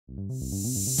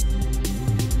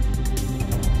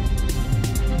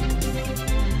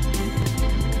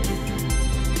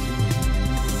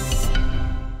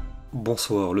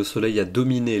Bonsoir, le soleil a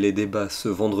dominé les débats ce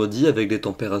vendredi avec des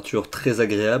températures très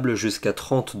agréables jusqu'à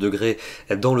 30 degrés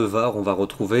dans le Var. On va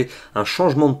retrouver un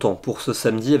changement de temps pour ce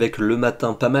samedi avec le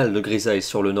matin pas mal de grisailles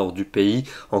sur le nord du pays,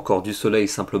 encore du soleil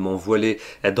simplement voilé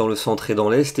dans le centre et dans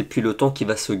l'est, et puis le temps qui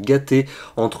va se gâter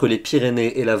entre les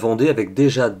Pyrénées et la Vendée avec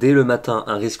déjà dès le matin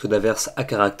un risque d'averses à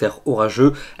caractère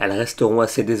orageux. Elles resteront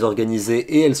assez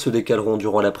désorganisées et elles se décaleront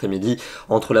durant l'après-midi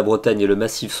entre la Bretagne et le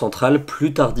Massif central,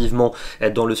 plus tardivement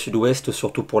dans le sud-ouest,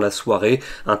 surtout pour la soirée,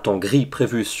 un temps gris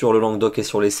prévu sur le Languedoc et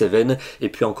sur les Cévennes, et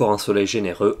puis encore un soleil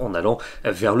généreux en allant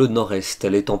vers le nord-est.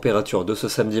 Les températures de ce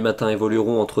samedi matin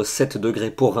évolueront entre 7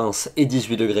 degrés pour Reims et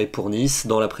 18 degrés pour Nice.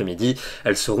 Dans l'après-midi,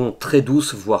 elles seront très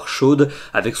douces, voire chaudes,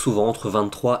 avec souvent entre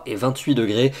 23 et 28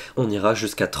 degrés. On ira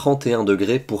jusqu'à 31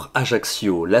 degrés pour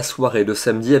Ajaccio. La soirée de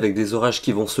samedi avec des orages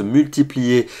qui vont se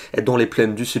multiplier dans les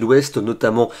plaines du sud-ouest,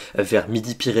 notamment vers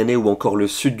Midi-Pyrénées ou encore le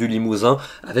sud du Limousin,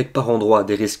 avec par endroits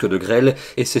des risques de grêle,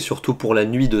 et c'est surtout pour la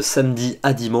nuit de samedi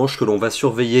à dimanche que l'on va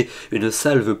surveiller une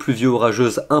salve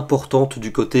pluvio-orageuse importante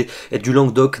du côté du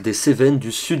Languedoc, des Cévennes,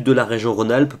 du sud de la région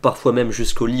Rhône-Alpes, parfois même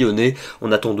jusqu'au Lyonnais.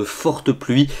 On attend de fortes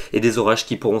pluies et des orages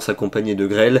qui pourront s'accompagner de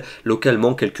grêle.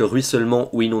 Localement, quelques ruissellements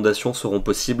ou inondations seront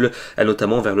possibles,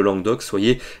 notamment vers le Languedoc.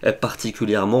 Soyez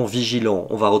particulièrement vigilants.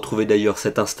 On va retrouver d'ailleurs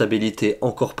cette instabilité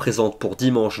encore présente pour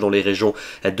dimanche dans les régions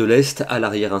de l'Est. À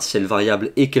l'arrière, un ciel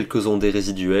variable et quelques ondées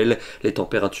résiduelles. Les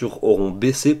températures auront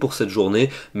baissé pour cette journée,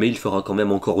 mais il fera quand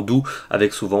même encore doux,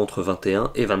 avec souvent entre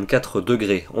 21 et 24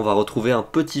 degrés. On va retrouver un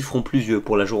petit front pluvieux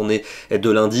pour la journée de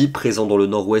lundi, présent dans le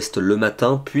nord-ouest le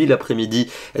matin, puis l'après-midi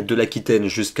de l'Aquitaine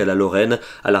jusqu'à la Lorraine.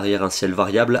 À l'arrière, un ciel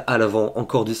variable, à l'avant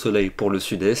encore du soleil pour le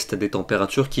sud-est, des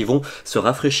températures qui vont se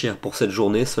rafraîchir pour cette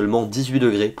journée, seulement 18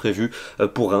 degrés prévus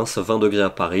pour Reims, 20 degrés à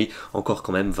Paris, encore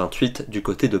quand même 28 du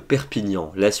côté de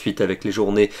Perpignan. La suite avec les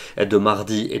journées de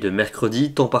mardi et de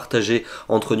mercredi, temps partagé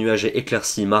entre nuages et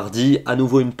éclaircies mardi, à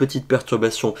nouveau une petite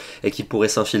perturbation qui pourrait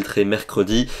s'infiltrer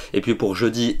mercredi, et puis pour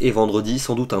jeudi et vendredi,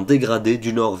 sans doute un dégradé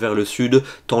du nord vers le sud,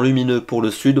 temps lumineux pour le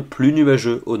sud, plus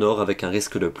nuageux au nord avec un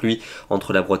risque de pluie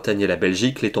entre la Bretagne et la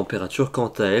Belgique. Les températures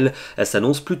quant à elles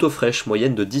s'annoncent plutôt fraîches,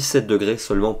 moyenne de 17 degrés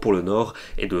seulement pour le nord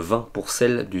et de 20 pour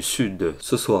celle du sud.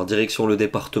 Ce soir, direction le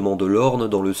département de l'Orne,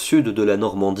 dans le sud de la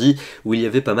Normandie, où il y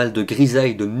avait pas mal de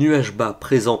grisailles, de nuages bas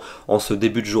présents en ce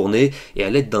début de journée, et à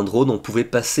l'aide d'un drone, on pouvait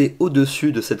passer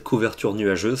au-dessus de cette couverture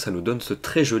nuageuse. Ça nous donne ce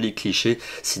très joli cliché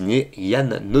signé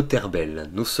Yann Noterbel.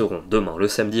 Nous serons demain le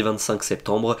samedi 25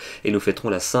 septembre et nous fêterons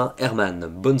la Saint-Hermann.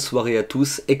 Bonne soirée à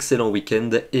tous, excellent week-end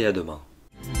et à demain.